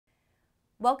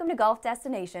Welcome to Golf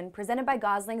Destination, presented by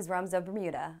Gosling's Rums of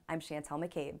Bermuda. I'm Chantel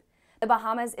McCabe. The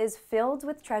Bahamas is filled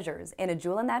with treasures, and a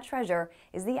jewel in that treasure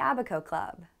is the Abaco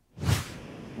Club.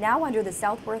 Now under the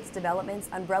Southworth Development's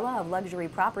umbrella of luxury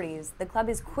properties, the club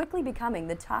is quickly becoming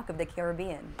the talk of the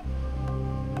Caribbean.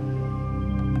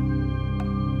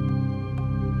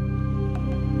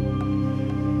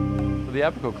 The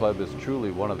Abaco Club is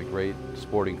truly one of the great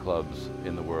sporting clubs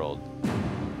in the world.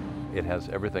 It has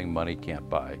everything money can't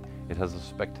buy. It has a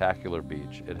spectacular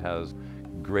beach. It has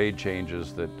grade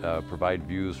changes that provide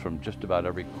views from just about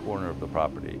every corner of the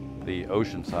property. The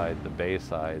ocean side, the bay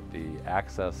side, the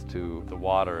access to the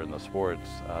water and the sports,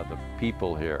 the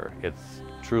people here. It's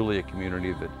truly a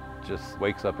community that just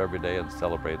wakes up every day and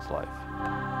celebrates life.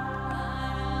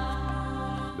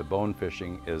 The bone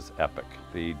fishing is epic.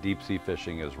 The deep sea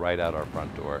fishing is right out our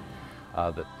front door.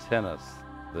 The tennis,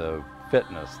 the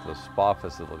fitness, the spa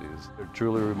facilities are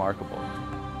truly remarkable.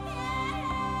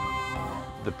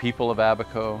 The people of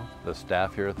Abaco, the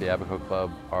staff here at the Abaco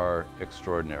Club are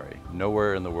extraordinary.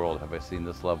 Nowhere in the world have I seen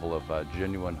this level of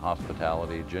genuine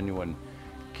hospitality, genuine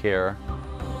care.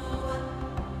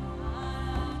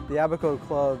 The Abaco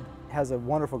Club has a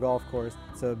wonderful golf course.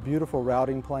 It's a beautiful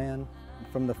routing plan.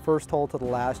 From the first hole to the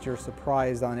last, you're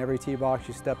surprised on every tee box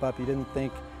you step up. You didn't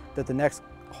think that the next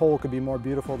hole could be more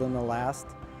beautiful than the last.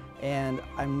 And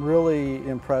I'm really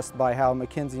impressed by how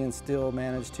McKenzie and Steele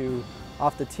managed to,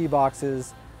 off the tee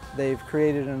boxes, they've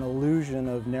created an illusion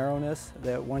of narrowness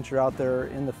that once you're out there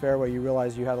in the fairway, you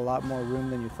realize you had a lot more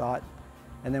room than you thought.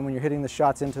 And then when you're hitting the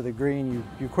shots into the green,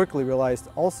 you quickly realized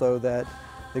also that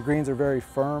the greens are very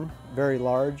firm, very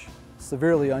large,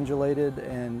 severely undulated,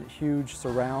 and huge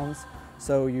surrounds.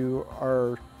 So you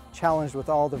are challenged with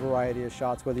all the variety of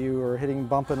shots, whether you are hitting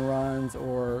bump and runs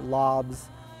or lobs.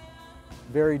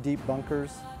 Very deep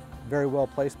bunkers, very well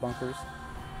placed bunkers,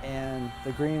 and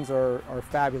the greens are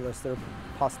fabulous. They're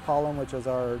paspalum, which is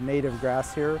our native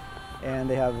grass here, and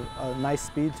they have a nice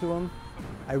speed to them.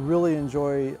 I really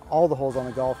enjoy all the holes on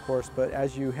the golf course, but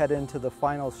as you head into the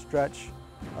final stretch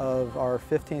of our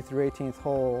 15th through 18th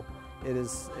hole,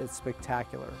 it's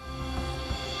spectacular.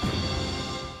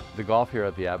 The golf here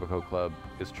at the Abaco Club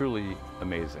is truly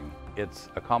amazing. It's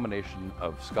a combination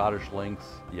of Scottish links,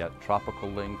 yet tropical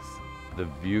links. The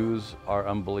views are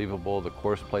unbelievable. The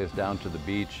course plays down to the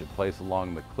beach. It plays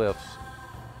along the cliffs.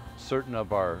 Certain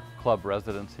of our club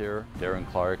residents here, Darren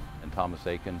Clarke and Thomas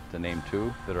Aiken, to name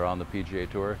two that are on the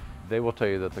PGA Tour, they will tell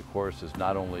you that the course is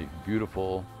not only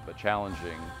beautiful but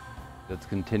challenging. It's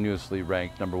continuously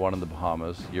ranked #1 in the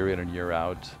Bahamas, year in and year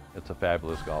out. It's a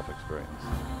fabulous golf experience.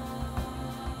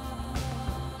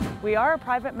 We are a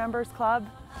private members club.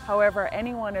 However,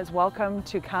 anyone is welcome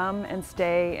to come and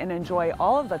stay and enjoy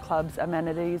all of the club's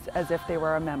amenities as if they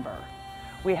were a member.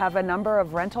 We have a number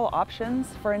of rental options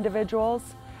for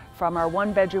individuals, from our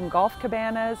 1-bedroom golf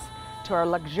cabanas to our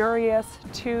luxurious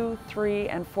 2-,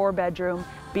 3-, and 4-bedroom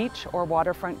beach or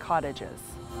waterfront cottages.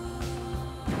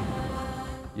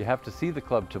 You have to see the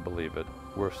club to believe it.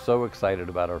 We're so excited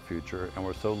about our future, and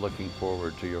we're so looking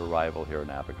forward to your arrival here in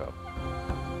Abaco.